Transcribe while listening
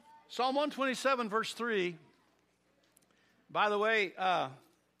Psalm 127, verse 3. By the way,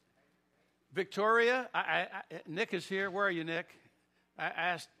 Victoria, Nick is here. Where are you, Nick? I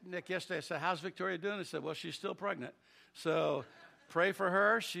asked Nick yesterday, I said, how's Victoria doing? He said, well, she's still pregnant. So pray for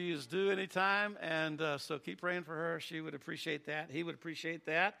her. She is due anytime, and so keep praying for her. She would appreciate that. He would appreciate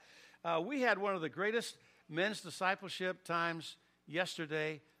that. We had one of the greatest men's discipleship times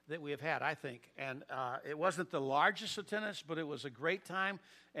yesterday that we have had, I think. And it wasn't the largest attendance, but it was a great time,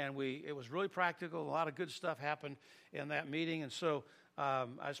 and it was really practical. A lot of good stuff happened in that meeting, and so I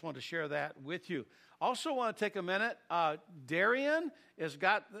just wanted to share that with you. Also want to take a minute. Darian has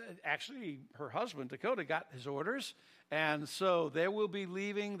got, actually her husband, Dakota, got his orders, and so they will be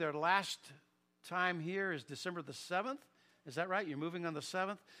leaving. Their last time here is December the 7th. Is that right? You're moving on the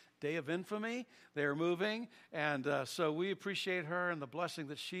 7th? Day of infamy. They're moving, and so we appreciate her and the blessing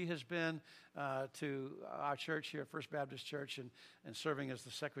that she has been to our church here, First Baptist Church, and serving as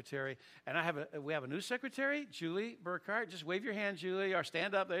the secretary. And we have a new secretary, Julie Burkhart. Just wave your hand, Julie, or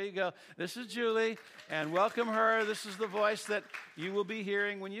stand up. There you go. This is Julie, and welcome her. This is the voice that you will be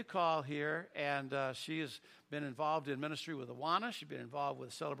hearing when you call here, and she has been involved in ministry with Awana. She's been involved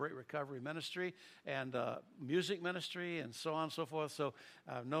with Celebrate Recovery Ministry and music ministry and so on and so forth. So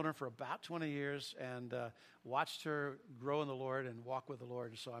I've known her for about 20 years and watched her grow in the Lord and walk with the Lord.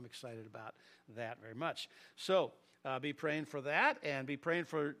 And so I'm excited about that very much. So be praying for that, and be praying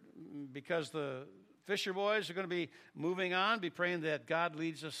for, because the Fisher boys are going to be moving on, be praying that God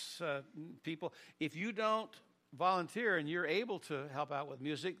leads us people. If you don't volunteer and you're able to help out with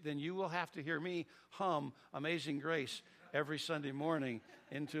music, then you will have to hear me hum Amazing Grace every Sunday morning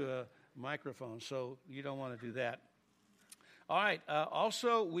into a microphone, so you don't want to do that. All right,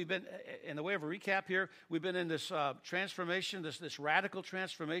 also, we've been, in the way of a recap here, we've been in this transformation, this radical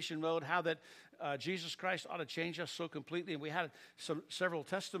transformation mode, how that Jesus Christ ought to change us so completely, and we had several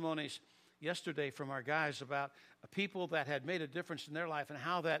testimonies yesterday from our guys about people that had made a difference in their life, and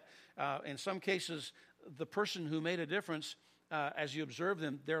how that, in some cases, the person who made a difference, as you observe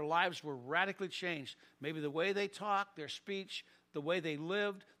them, their lives were radically changed. Maybe the way they talked, their speech, the way they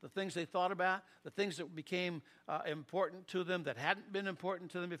lived, the things they thought about, the things that became important to them that hadn't been important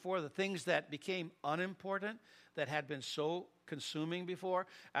to them before, the things that became unimportant that had been so consuming before.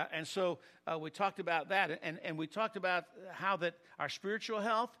 And so we talked about that. And we talked about how that our spiritual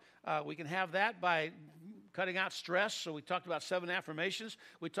health, we can have that by cutting out stress. So we talked about 7 affirmations.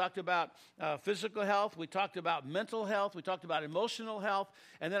 We talked about physical health. We talked about mental health. We talked about emotional health.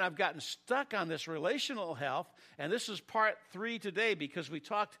 And then I've gotten stuck on this relational health. And this is part 3 today, because we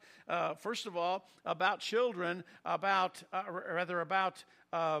talked, first of all, about children, about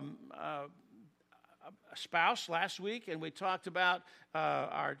a spouse last week, and we talked about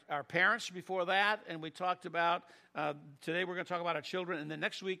our parents before that, and we talked about, today we're going to talk about our children, and then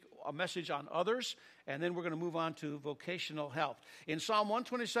next week a message on others, and then we're going to move on to vocational health. In Psalm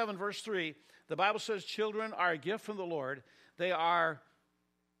 127, verse 3, the Bible says children are a gift from the Lord. They are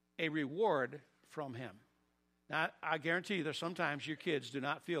a reward from Him. Now, I guarantee you there's sometimes your kids do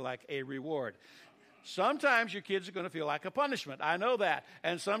not feel like a reward. Sometimes your kids are going to feel like a punishment. I know that.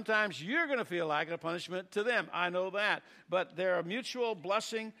 And sometimes you're going to feel like a punishment to them. I know that. But they're a mutual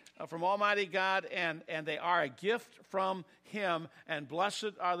blessing from Almighty God, and they are a gift from Him. And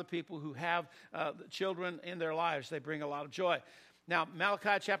blessed are the people who have children in their lives. They bring a lot of joy. Now,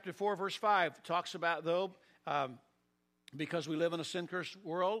 Malachi chapter 4, verse 5 talks about, though, because we live in a sin-cursed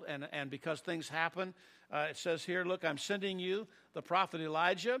world and because things happen, it says here, look, I'm sending you the prophet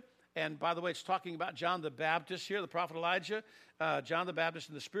Elijah. And by the way, it's talking about John the Baptist here, the prophet Elijah, John the Baptist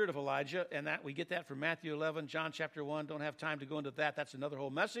in the spirit of Elijah, and that we get that from Matthew 11, John chapter 1. Don't have time to go into that. That's another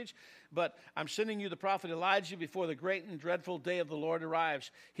whole message. But I'm sending you the prophet Elijah before the great and dreadful day of the Lord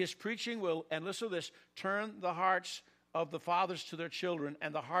arrives. His preaching will, and listen to this, turn the hearts of the fathers to their children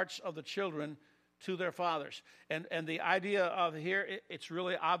and the hearts of the children to their fathers. And the idea of here, it's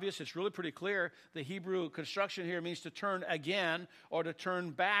really obvious, it's really pretty clear. The Hebrew construction here means to turn again or to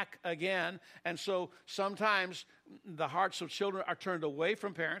turn back again. And so sometimes the hearts of children are turned away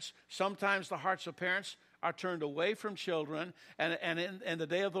from parents. Sometimes the hearts of parents are turned away from children. And in the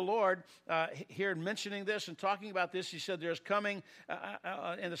day of the Lord, here mentioning this and talking about this, he said there's coming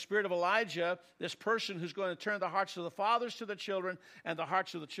in the spirit of Elijah, this person who's going to turn the hearts of the fathers to the children and the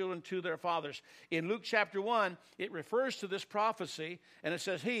hearts of the children to their fathers. In Luke chapter 1, it refers to this prophecy, and it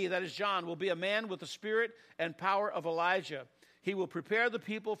says, he, that is John, will be a man with the spirit and power of Elijah. He will prepare the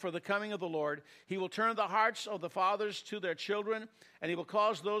people for the coming of the Lord. He will turn the hearts of the fathers to their children, and he will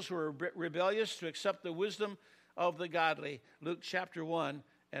cause those who are rebellious to accept the wisdom of the godly. Luke chapter 1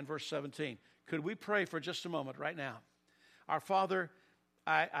 and verse 17. Could we pray for just a moment right now? Our Father,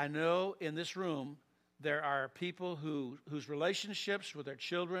 I know in this room there are people whose relationships with their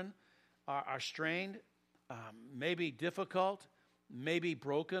children are strained, maybe difficult, maybe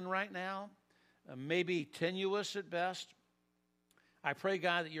broken right now, maybe tenuous at best. I pray,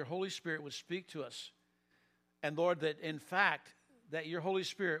 God, that your Holy Spirit would speak to us. And, Lord, that in fact, that your Holy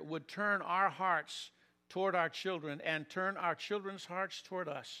Spirit would turn our hearts toward our children and turn our children's hearts toward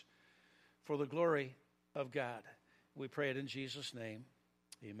us for the glory of God. We pray it in Jesus' name.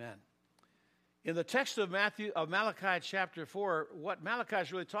 Amen. In the text of Malachi chapter 4, what Malachi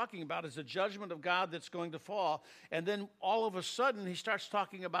is really talking about is the judgment of God that's going to fall. And then all of a sudden, he starts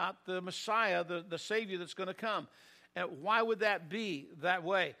talking about the Messiah, the Savior that's going to come. And why would that be that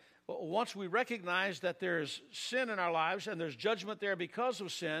way? Well, once we recognize that there's sin in our lives and there's judgment there because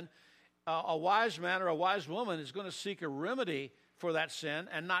of sin, a wise man or a wise woman is going to seek a remedy for that sin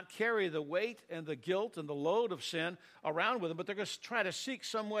and not carry the weight and the guilt and the load of sin around with them, but they're going to try to seek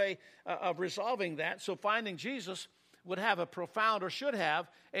some way of resolving that. So finding Jesus would have a profound, or should have,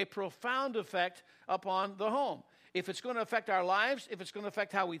 a profound effect upon the home. If it's going to affect our lives, if it's going to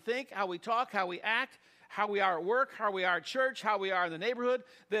affect how we think, how we talk, how we act, how we are at work, how we are at church, how we are in the neighborhood,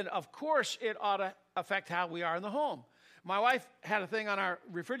 then of course it ought to affect how we are in the home. My wife had a thing on our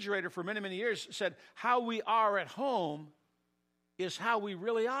refrigerator for many, many years, said, how we are at home is how we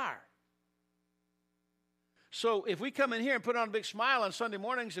really are. So if we come in here and put on a big smile on Sunday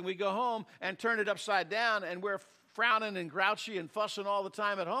mornings and we go home and turn it upside down and we're frowning and grouchy and fussing all the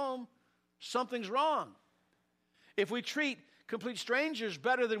time at home, something's wrong. If we treat complete strangers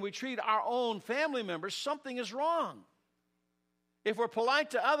better than we treat our own family members, something is wrong. If we're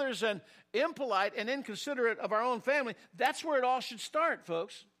polite to others and impolite and inconsiderate of our own family, that's where it all should start,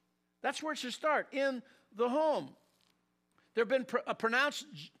 folks. That's where it should start, in the home. There have been pronounced,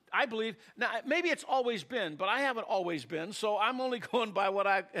 I believe, now maybe it's always been, but I haven't always been, so I'm only going by what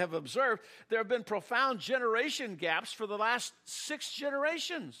I have observed. There have been profound generation gaps for the last 6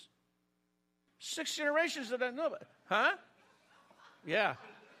 generations. 6 generations that I know about. Huh? Yeah.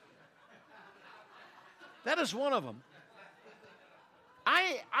 That is one of them.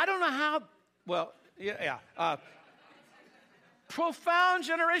 I don't know how, well, yeah. Profound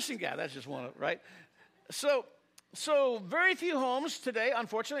generation gap, that's just one of them, right? So very few homes today,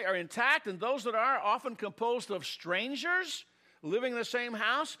 unfortunately, are intact, and those that are often composed of strangers living in the same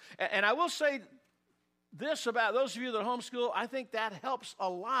house. And I will say this about those of you that homeschool, I think that helps a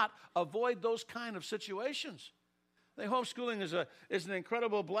lot avoid those kind of situations. I think homeschooling is an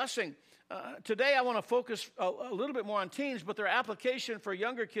incredible blessing. Today I want to focus a little bit more on teens, but their application for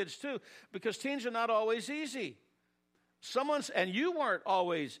younger kids too, because teens are not always easy. And you weren't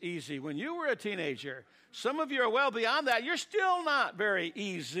always easy when you were a teenager. Some of you are well beyond that. You're still not very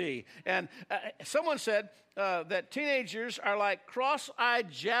easy. And someone said that teenagers are like cross-eyed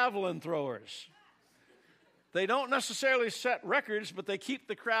javelin throwers. They don't necessarily set records, but they keep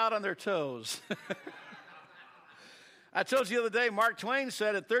the crowd on their toes. I told you the other day, Mark Twain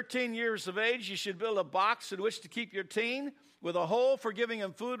said at 13 years of age, you should build a box in which to keep your teen with a hole for giving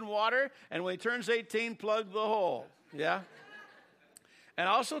him food and water, and when he turns 18, plug the hole. Yeah? And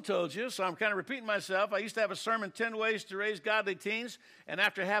I also told you, so I'm kind of repeating myself, I used to have a sermon, 10 Ways to Raise Godly Teens, and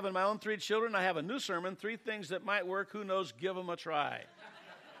after having my own 3 children, I have a new sermon, 3 things that might work, who knows, give them a try.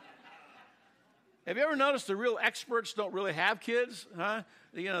 Have you ever noticed the real experts don't really have kids? Huh?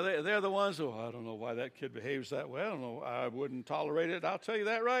 You know, they're the ones who, I don't know why that kid behaves that way. I don't know. I wouldn't tolerate it. I'll tell you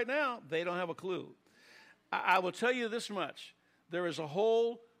that right now. They don't have a clue. I will tell you this much. There is a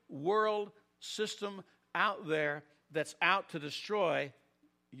whole world system out there that's out to destroy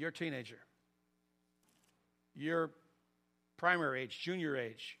your teenager, your primary age,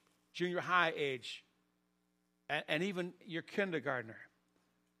 junior high age, and even your kindergartner.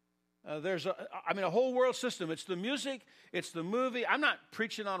 There's a whole world system. It's the music. It's the movie. I'm not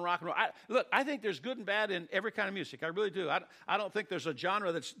preaching on rock and roll. Look, I think there's good and bad in every kind of music. I really do. I don't think there's a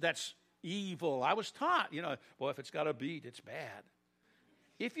genre that's evil. I was taught, well, if it's got a beat, it's bad.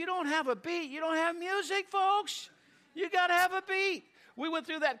 If you don't have a beat, you don't have music, folks. You got to have a beat. We went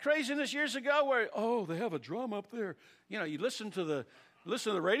through that craziness years ago where, they have a drum up there. You listen to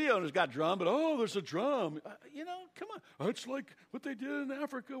the radio and it's got drum, but there's a drum. Come on. It's like what they did in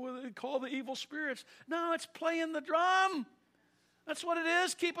Africa where they call the evil spirits. No, it's playing the drum. That's what it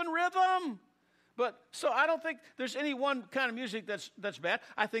is, keeping rhythm. But so I don't think there's any one kind of music that's bad.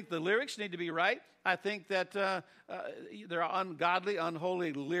 I think the lyrics need to be right. I think that there are ungodly,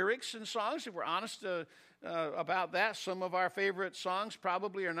 unholy lyrics in songs. If we're honest about that, some of our favorite songs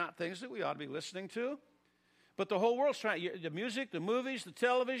probably are not things that we ought to be listening to. But the whole world's trying, the music, the movies, the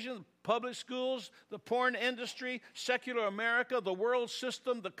television, the public schools, the porn industry, secular America, the world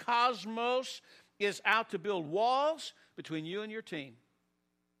system, the cosmos is out to build walls between you and your teen,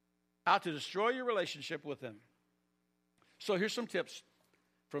 out to destroy your relationship with them. So here's some tips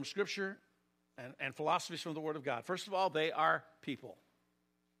from Scripture and philosophies from the Word of God. First of all, they are people.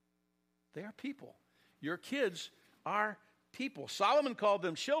 They are people. Your kids are people. Solomon called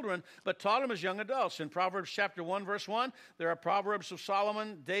them children, but taught them as young adults. In Proverbs chapter 1, verse 1, there are Proverbs of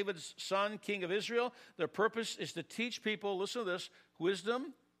Solomon, David's son, king of Israel. Their purpose is to teach people, listen to this,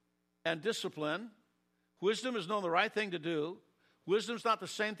 wisdom and discipline. Wisdom is knowing the right thing to do. Wisdom is not the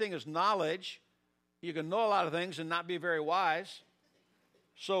same thing as knowledge. You can know a lot of things and not be very wise.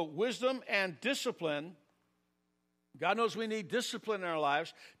 So wisdom and discipline, God knows we need discipline in our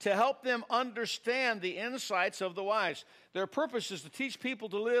lives to help them understand the insights of the wise. Their purpose is to teach people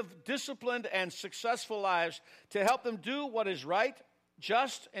to live disciplined and successful lives, to help them do what is right,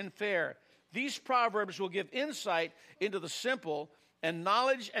 just, and fair. These proverbs will give insight into the simple and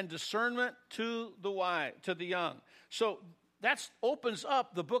knowledge and discernment to the wise, to the young. So that opens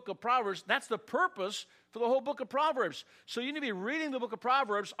up the book of Proverbs. That's the purpose for the whole book of Proverbs. So you need to be reading the book of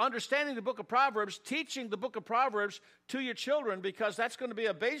Proverbs, understanding the book of Proverbs, teaching the book of Proverbs to your children, because that's going to be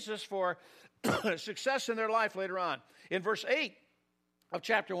a basis for success in their life later on. In verse 8 of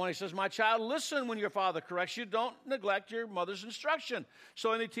chapter 1, he says, "My child, listen when your father corrects you. Don't neglect your mother's instruction."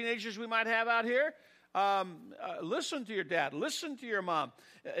 So any teenagers we might have out here, listen to your dad. Listen to your mom.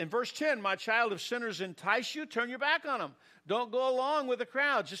 In verse 10, "My child, if sinners entice you, turn your back on them. Don't go along with the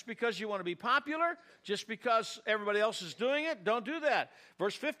crowd just because you want to be popular, just because everybody else is doing it. Don't do that."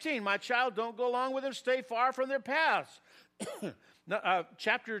 Verse 15, "My child, don't go along with them. Stay far from their paths."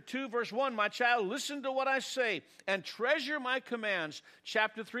 Chapter 2, verse 1, "My child, listen to what I say and treasure my commands."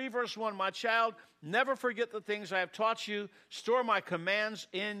 Chapter 3, verse 1, "My child, never forget the things I have taught you. Store my commands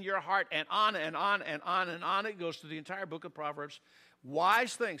in your heart." And on and on and on and on. It goes through the entire book of Proverbs.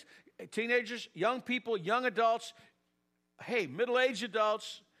 Wise things. Teenagers, young people, young adults, hey, middle-aged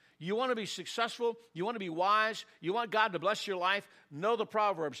adults, you want to be successful, you want to be wise, you want God to bless your life, know the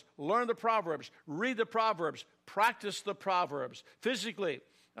Proverbs, learn the Proverbs, read the Proverbs, practice the Proverbs. Physically,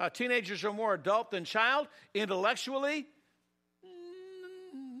 teenagers are more adult than child. Intellectually,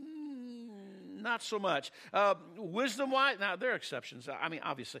 not so much. Wisdom-wise, now there are exceptions. I mean,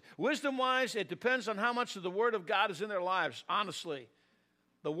 obviously. Wisdom-wise, it depends on how much of the Word of God is in their lives, honestly.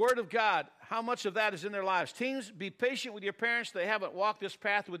 The Word of God, how much of that is in their lives. Teens, be patient with your parents. They haven't walked this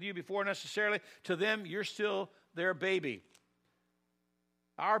path with you before necessarily. To them, you're still their baby.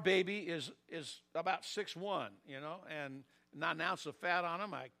 Our baby is about 6'1", and not an ounce of fat on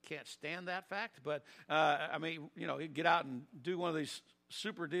him. I can't stand that fact. But, you get out and do one of these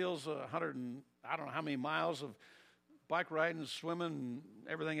super deals, 100 and I don't know how many miles of bike riding, swimming, and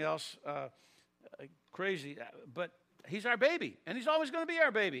everything else. Crazy. But he's our baby, and he's always going to be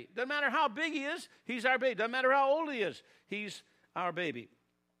our baby. Doesn't matter how big he is, he's our baby. Doesn't matter how old he is, he's our baby.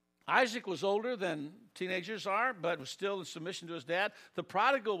 Isaac was older than teenagers are, but was still in submission to his dad. The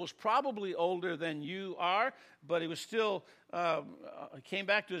prodigal was probably older than you are, but he was still, came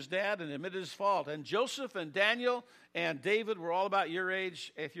back to his dad and admitted his fault. And Joseph and Daniel and David were all about your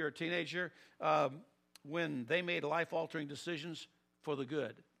age, if you're a teenager, when they made life-altering decisions for the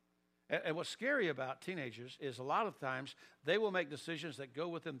good. And what's scary about teenagers is a lot of times they will make decisions that go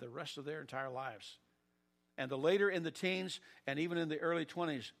with them the rest of their entire lives. And the later in the teens and even in the early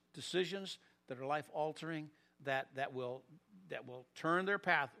 20s, decisions that are life-altering, that will turn their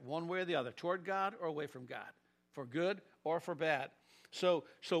path one way or the other, toward God or away from God, for good or for bad. So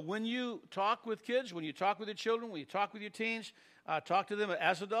when you talk with kids, when you talk with your children, when you talk with your teens, talk to them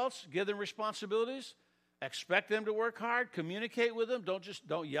as adults, give them responsibilities. Expect them to work hard. Communicate with them.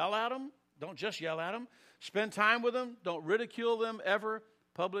 Don't yell at them. Don't just yell at them. Spend time with them. Don't ridicule them ever,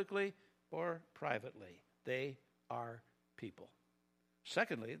 publicly or privately. They are people.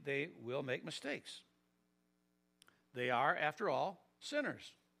 Secondly, they will make mistakes. They are, after all,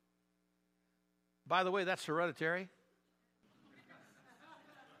 sinners. By the way, that's hereditary.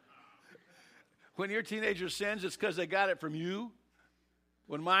 When your teenager sins, it's because they got it from you.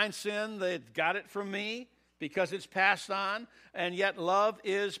 When mine sin, they got it from me because it's passed on. And yet love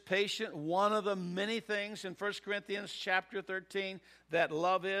is patient. One of the many things in 1 Corinthians chapter 13 that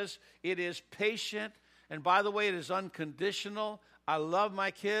love is, it is patient. And by the way, it is unconditional. I love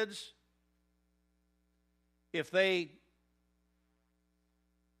my kids. It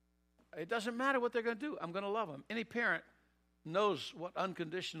doesn't matter what they're going to do. I'm going to love them. Any parent knows what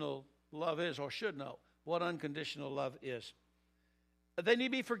unconditional love is, or should know what unconditional love is. They need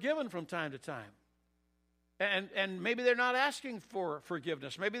to be forgiven from time to time. And maybe they're not asking for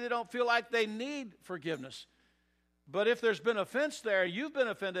forgiveness. Maybe they don't feel like they need forgiveness. But if there's been offense there, you've been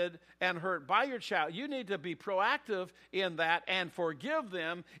offended and hurt by your child, you need to be proactive in that and forgive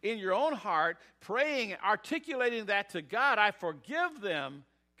them in your own heart, praying, articulating that to God. I forgive them.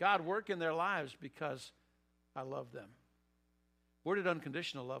 God, work in their lives because I love them. Where did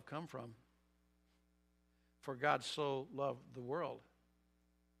unconditional love come from? For God so loved the world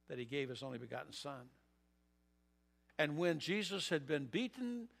that he gave his only begotten Son. And when Jesus had been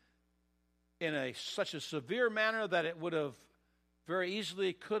beaten in such a severe manner that it would have very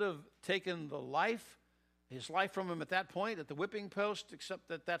easily could have taken his life from him at that point, at the whipping post, except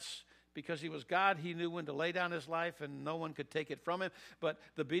that that's because he was God. He knew when to lay down his life and no one could take it from him. But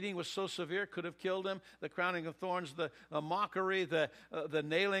the beating was so severe, could have killed him. The crowning of thorns, the mockery, the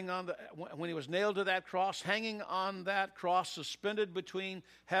nailing when he was nailed to that cross, hanging on that cross, suspended between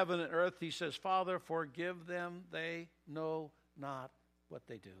heaven and earth, he says, Father, forgive them. They know not what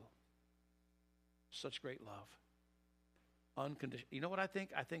they do. Such great love. Unconditional. You know what I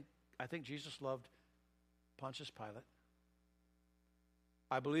think? I think Jesus loved Pontius Pilate.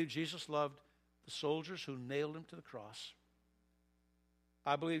 I believe Jesus loved the soldiers who nailed him to the cross.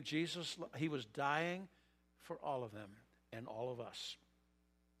 I believe he was dying for all of them and all of us.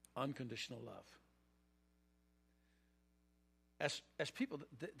 Unconditional love. As people,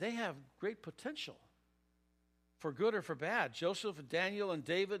 they have great potential for good or for bad. Joseph, Daniel, and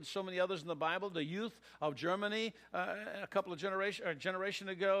David, and so many others in the Bible. The youth of Germany, a generation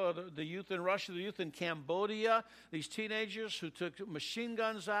ago, the youth in Russia, the youth in Cambodia, these teenagers who took machine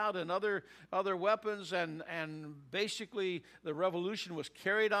guns out and other weapons, and basically the revolution was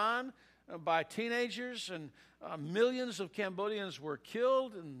carried on by teenagers, and millions of Cambodians were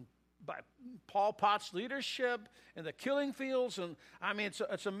killed and by Pol Pot's leadership and the killing fields. And I mean,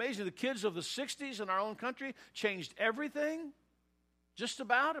 it's amazing. The kids of the 60s in our own country changed everything, just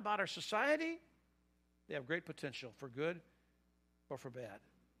about our society. They have great potential for good or for bad.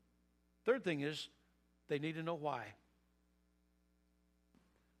 Third thing is they need to know why.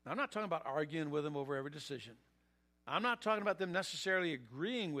 Now, I'm not talking about arguing with them over every decision. I'm not talking about them necessarily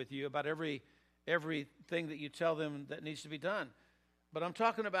agreeing with you about everything that you tell them that needs to be done. But I'm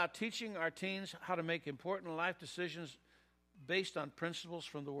talking about teaching our teens how to make important life decisions based on principles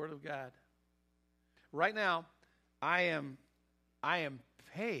from the Word of God. Right now, I am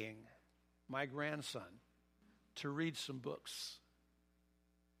paying my grandson to read some books.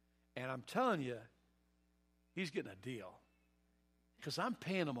 And I'm telling you, he's getting a deal. Because I'm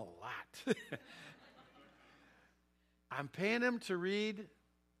paying him a lot. I'm paying him to read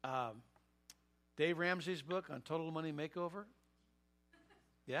Dave Ramsey's book on Total Money Makeover.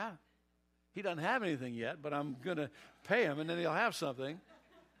 Yeah. He doesn't have anything yet, but I'm going to pay him, and then he'll have something.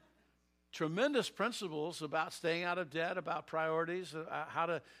 Tremendous principles about staying out of debt, about priorities, how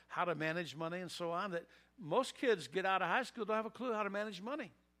to manage money, and so on, that most kids get out of high school don't have a clue how to manage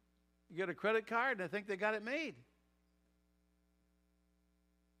money. You get a credit card, and they think they got it made.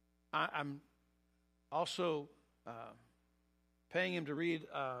 I'm also paying him to read,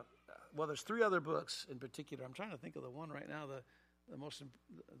 there's 3 other books in particular. I'm trying to think of the one right now,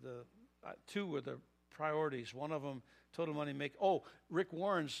 two were the priorities. One of them, Total Money Rick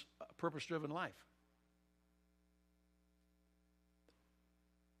Warren's Purpose-Driven Life.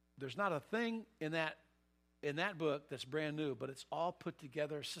 There's not a thing in that book that's brand new, but it's all put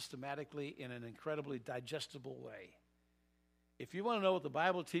together systematically in an incredibly digestible way. If you want to know what the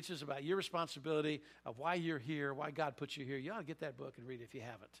Bible teaches about your responsibility of why you're here, why God put you here, you ought to get that book and read it if you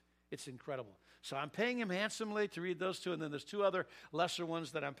haven't. It's incredible. So I'm paying him handsomely to read those 2, and then there's 2 other lesser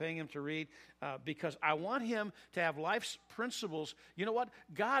ones that I'm paying him to read because I want him to have life's principles. You know what?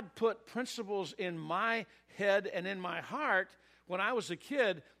 God put principles in my head and in my heart when I was a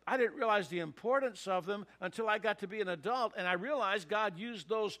kid. I didn't realize the importance of them until I got to be an adult, and I realized God used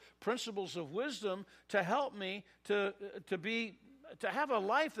those principles of wisdom to help me to have a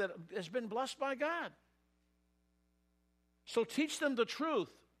life that has been blessed by God. So teach them the truth.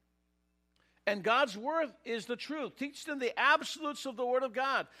 And God's word is the truth. Teach them the absolutes of the Word of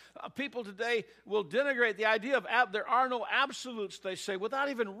God. People today will denigrate the idea of there are no absolutes, they say, without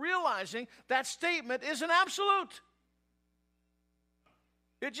even realizing that statement is an absolute.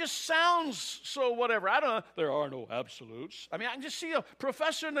 It just sounds so whatever. I don't know. There are no absolutes. I mean, I can just see a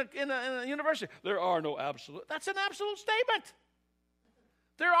professor in a university. There are no absolutes. That's an absolute statement.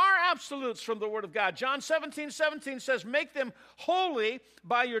 There are absolutes from the Word of God. John 17:17 says, make them holy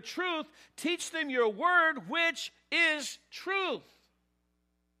by your truth. Teach them your word, which is truth.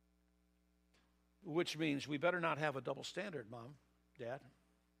 Which means we better not have a double standard, Mom, Dad,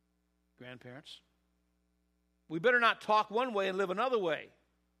 grandparents. We better not talk one way and live another way.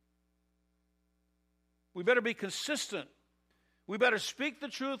 We better be consistent. We better speak the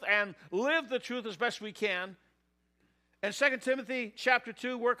truth and live the truth as best we can. And 2 Timothy chapter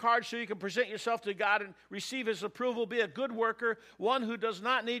 2, work hard so you can present yourself to God and receive His approval. Be a good worker, one who does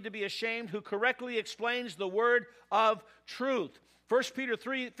not need to be ashamed, who correctly explains the word of truth. 1 Peter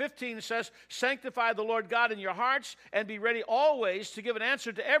 3:15 says, sanctify the Lord God in your hearts and be ready always to give an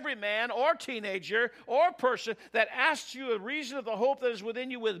answer to every man or teenager or person that asks you a reason of the hope that is within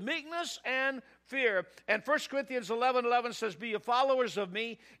you with meekness and fear. And 1 Corinthians 11:11 says, be ye followers of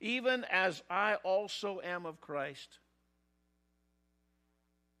me, even as I also am of Christ.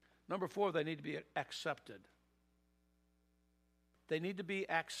 Number 4, they need to be accepted. They need to be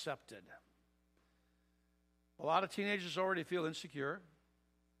accepted. A lot of teenagers already feel insecure.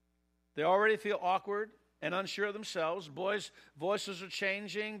 They already feel awkward and unsure of themselves. Boys' voices are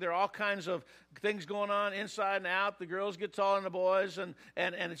changing. There are all kinds of things going on inside and out. The girls get taller than the boys, and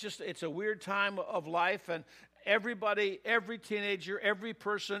it's a weird time of life. And everybody, every teenager, every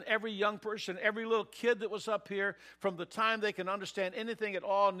person, every young person, every little kid that was up here, from the time they can understand anything at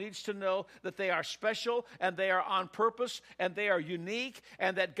all, needs to know that they are special and they are on purpose and they are unique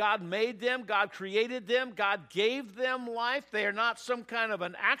and that God made them, God created them, God gave them life. They are not some kind of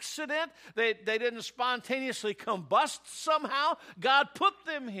an accident. They didn't spontaneously combust somehow. God put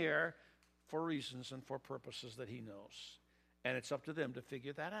them here for reasons and for purposes that He knows. And it's up to them to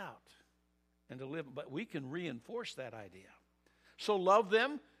figure that out and to live. But we can reinforce that idea. So love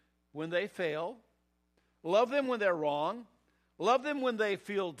them when they fail. Love them when they're wrong. Love them when they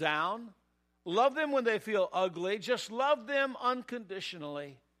feel down. Love them when they feel ugly. Just love them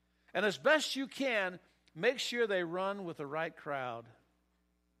unconditionally. And as best you can, make sure they run with the right crowd.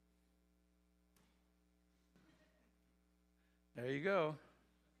 There you go.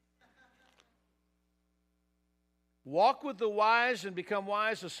 Walk with the wise and become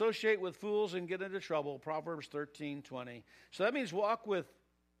wise. Associate with fools and get into trouble. Proverbs 13:20. So that means walk with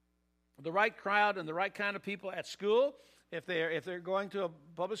the right crowd and the right kind of people at school. If they're going to a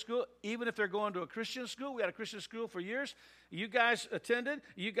public school, even if they're going to a Christian school. We had a Christian school for years. You guys attended.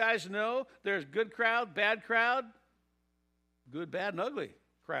 You guys know there's good crowd, bad crowd, good, bad, and ugly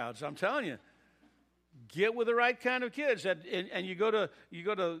crowds. I'm telling you. Get with the right kind of kids. And you go to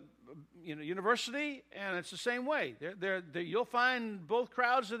university, and it's the same way. You'll find both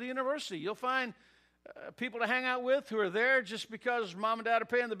crowds at the university. You'll find people to hang out with who are there just because mom and dad are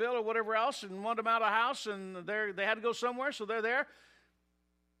paying the bill or whatever else and want them out of the house, and they had to go somewhere, so they're there.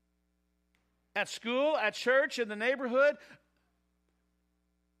 At school, at church, in the neighborhood,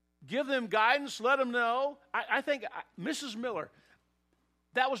 give them guidance, let them know. I think Mrs. Miller,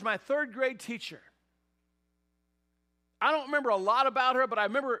 that was my third grade teacher. I don't remember a lot about her, but I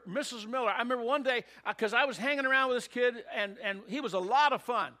remember Mrs. Miller. I remember one day, because I was hanging around with this kid, and he was a lot of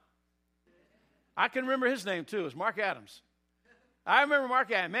fun. I can remember his name, too. It was Mark Adams. I remember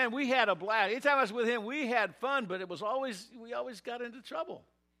Mark Adams. Man, we had a blast. Anytime I was with him, we had fun, but we always got into trouble.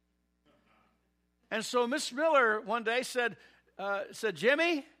 And so Miss Miller one day said,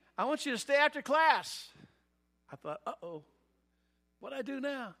 Jimmy, I want you to stay after class. I thought, uh-oh, what'd I do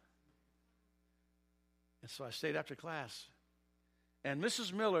now? And so I stayed after class. And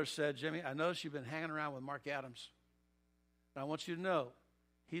Mrs. Miller said, Jimmy, I noticed you've been hanging around with Mark Adams. And I want you to know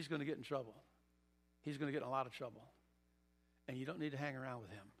he's going to get in trouble. He's going to get in a lot of trouble. And you don't need to hang around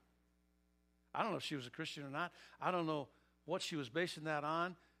with him. I don't know if she was a Christian or not. I don't know what she was basing that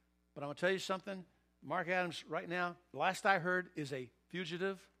on. But I'm going to tell you something. Mark Adams right now, last I heard, is a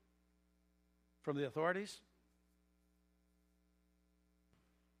fugitive from the authorities.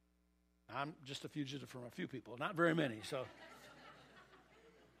 I'm just a fugitive from a few people, not very many. So,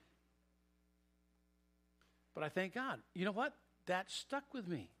 but I thank God. You know what? That stuck with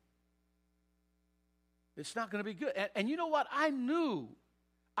me. It's not going to be good. And you know what? I knew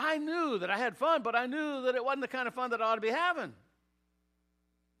that I had fun, but I knew that it wasn't the kind of fun that I ought to be having.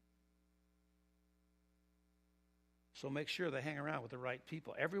 So make sure they hang around with the right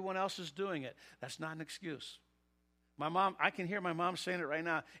people. Everyone else is doing it. That's not an excuse. My mom, I can hear my mom saying it right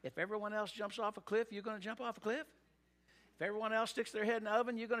now. If everyone else jumps off a cliff, you're going to jump off a cliff? If everyone else sticks their head in the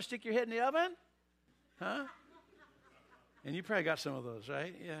oven, you're going to stick your head in the oven? Huh? And you probably got some of those,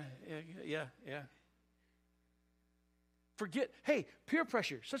 right? Yeah. Hey, peer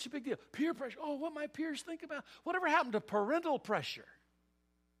pressure, such a big deal. Peer pressure, what my peers think about. Whatever happened to parental pressure?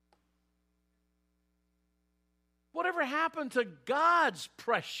 Whatever happened to God's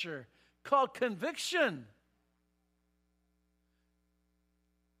pressure called conviction?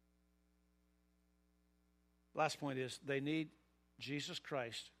 Last point is they need Jesus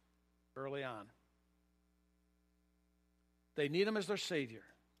Christ early on. They need him as their Savior.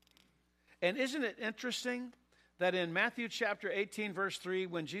 And isn't it interesting that in Matthew chapter 18, verse 3,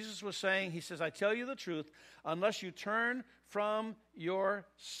 when Jesus was saying, he says, I tell you the truth, unless you turn from your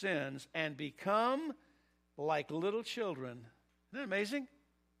sins and become like little children. Isn't that amazing?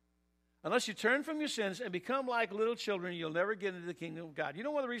 Unless you turn from your sins and become like little children, you'll never get into the kingdom of God. You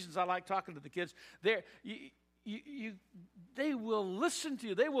know one of the reasons I like talking to the kids? They will listen to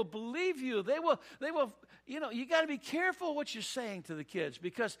you. They will believe you. They will. You got to be careful what you're saying to the kids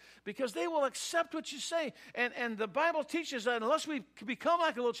because they will accept what you say. And the Bible teaches that unless we become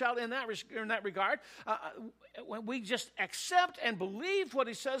like a little child in that regard, when we just accept and believe what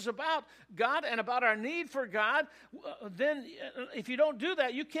he says about God and about our need for God, then if you don't do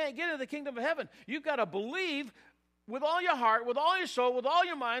that, you can't get into the kingdom of heaven. You've got to believe with all your heart, with all your soul, with all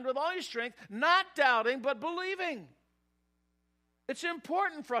your mind, with all your strength, not doubting, but believing. It's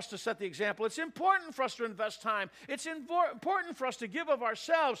important for us to set the example. It's important for us to invest time. It's important for us to give of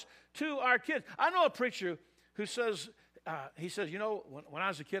ourselves to our kids. I know a preacher who says, when I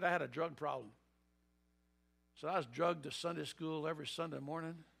was a kid, I had a drug problem. So I was drugged to Sunday school every Sunday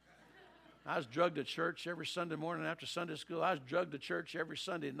morning. I was drugged to church every Sunday morning after Sunday school. I was drugged to church every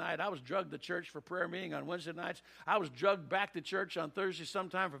Sunday night. I was drugged to church for prayer meeting on Wednesday nights. I was drugged back to church on Thursday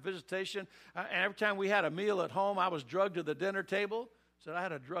sometime for visitation. And every time we had a meal at home, I was drugged to the dinner table. So I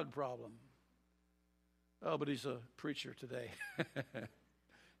had a drug problem. Oh, but he's a preacher today.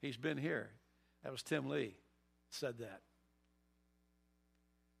 He's been here. That was Tim Lee said that.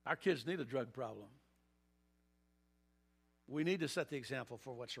 Our kids need a drug problem. We need to set the example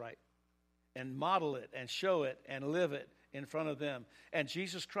for what's right and model it and show it and live it in front of them. And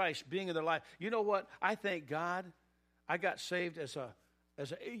Jesus Christ being in their life. You know what? I thank God I got saved as an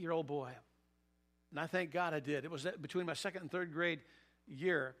 8-year-old boy. And I thank God I did. It was between my second and third grade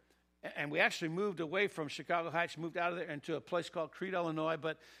year. And we actually moved away from Chicago Heights, moved out of there into a place called Crete, Illinois.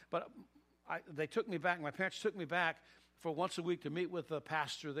 But they took me back. My parents took me back for once a week to meet with the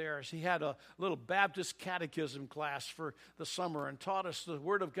pastor there. He had a little Baptist catechism class for the summer and taught us the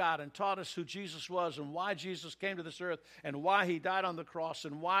Word of God and taught us who Jesus was and why Jesus came to this earth and why he died on the cross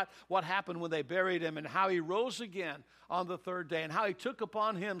and what happened when they buried him and how he rose again on the third day and how he took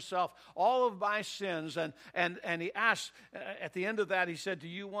upon himself all of my sins. And he asked, at the end of that, he said, do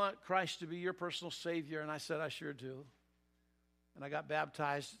you want Christ to be your personal Savior? And I said, I sure do. And I got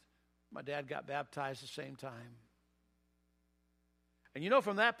baptized. My dad got baptized at the same time. And you know,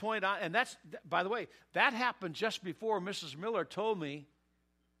 from that point on, and that's, by the way, that happened just before Mrs. Miller told me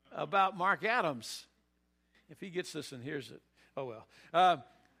about Mark Adams. If he gets this and hears it, oh well.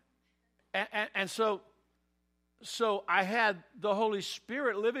 And so I had the Holy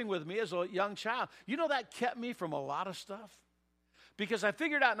Spirit living with me as a young child. You know, that kept me from a lot of stuff. Because I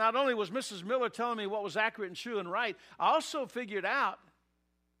figured out not only was Mrs. Miller telling me what was accurate and true and right, I also figured out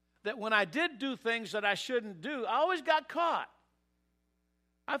that when I did do things that I shouldn't do, I always got caught.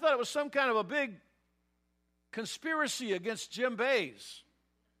 I thought it was some kind of a big conspiracy against Jim Bays.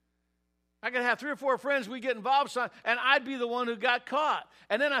 I could have 3 or 4 friends, we get involved, and I'd be the one who got caught.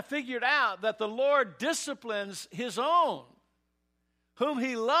 And then I figured out that the Lord disciplines his own. Whom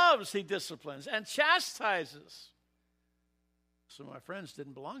he loves, he disciplines and chastises. So my friends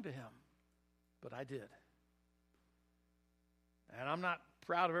didn't belong to him, but I did. And I'm not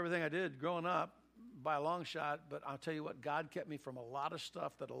proud of everything I did growing up by a long shot, but I'll tell you what, God kept me from a lot of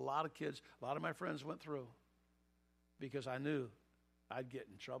stuff that a lot of kids, a lot of my friends went through because I knew I'd get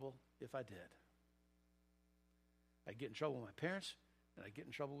in trouble if I did. I'd get in trouble with my parents, and I'd get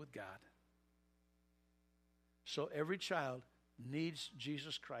in trouble with God. So every child needs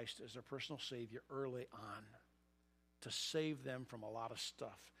Jesus Christ as their personal Savior early on to save them from a lot of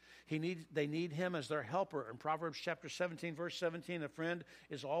stuff. They need him as their helper. In Proverbs chapter 17, verse 17, a friend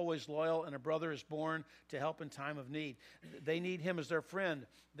is always loyal and a brother is born to help in time of need. They need him as their friend.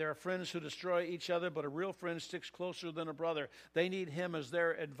 There are friends who destroy each other, but a real friend sticks closer than a brother. They need him as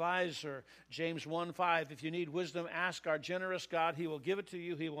their advisor. James 1:5, if you need wisdom, ask our generous God. He will give it to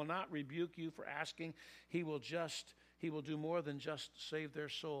you. He will not rebuke you for asking. He will do more than just save their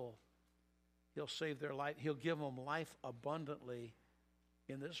soul. He'll save their life. He'll give them life abundantly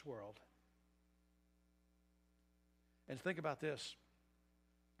in this world. And think about this.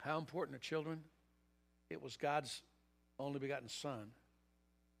 How important are children? It was God's only begotten Son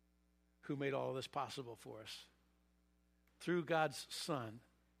who made all of this possible for us. Through God's Son,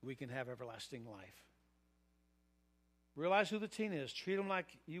 we can have everlasting life. Realize who the teen is. Treat them like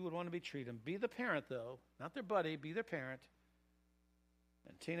you would want to be treated. Be the parent, though. Not their buddy. Be their parent.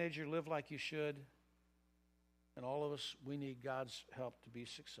 And teenager, live like you should. And all of us, we need God's help to be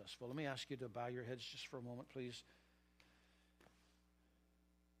successful. Let me ask you to bow your heads just for a moment, please.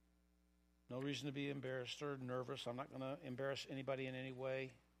 No reason to be embarrassed or nervous. I'm not going to embarrass anybody in any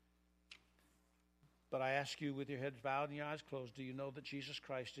way. But I ask you, with your heads bowed and your eyes closed, do you know that Jesus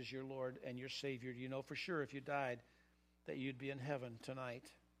Christ is your Lord and your Savior? Do you know for sure if you died that you'd be in heaven tonight?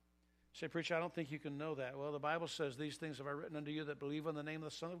 Say, preacher, I don't think you can know that. Well, the Bible says, these things have I written unto you that believe on the name of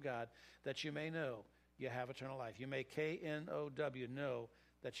the Son of God, that you may know you have eternal life. You may, K-N-O-W, know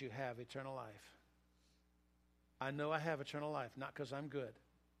that you have eternal life. I know I have eternal life, not because I'm good,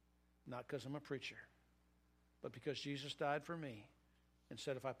 not because I'm a preacher, but because Jesus died for me. And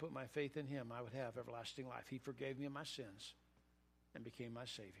said if I put my faith in him, I would have everlasting life. He forgave me of my sins and became my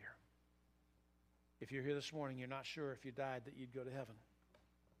Savior. If you're here this morning, you're not sure if you died that you'd go to heaven.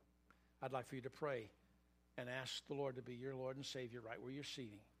 I'd like for you to pray and ask the Lord to be your Lord and Savior right where you're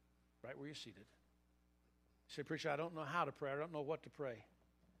seated. Right where you're seated. Say, preacher, I don't know how to pray. I don't know what to pray.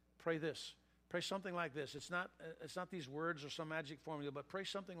 Pray this. Pray something like this. It's not these words or some magic formula, but pray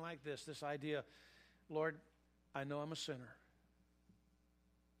something like this. This idea, Lord, I know I'm a sinner.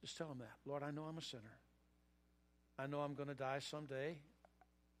 Just tell him that. Lord, I know I'm a sinner. I know I'm going to die someday,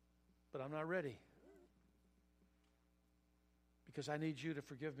 but I'm not ready. Because I need you to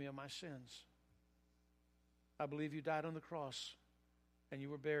forgive me of my sins. I believe you died on the cross, and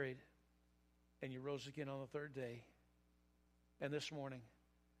you were buried, and you rose again on the third day. And this morning,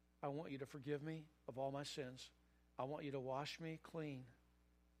 I want you to forgive me of all my sins. I want you to wash me clean.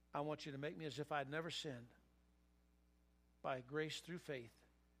 I want you to make me as if I'd never sinned. By grace through faith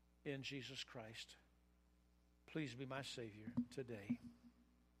in Jesus Christ. Please be my Savior today.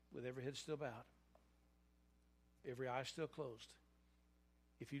 With every head still bowed, every eye still closed.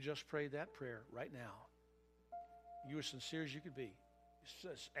 If you just prayed that prayer right now, you as sincere as you could be,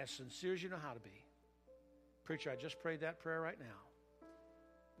 as sincere as you know how to be. Preacher, I just prayed that prayer right now.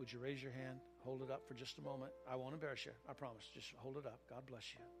 Would you raise your hand? Hold it up for just a moment. I won't embarrass you. I promise. Just hold it up. God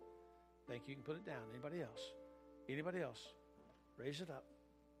bless you. Thank you. You can put it down. Anybody else? Anybody else? Raise it up.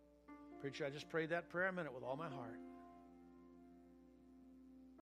 Preacher, I just prayed that prayer a minute with all my heart.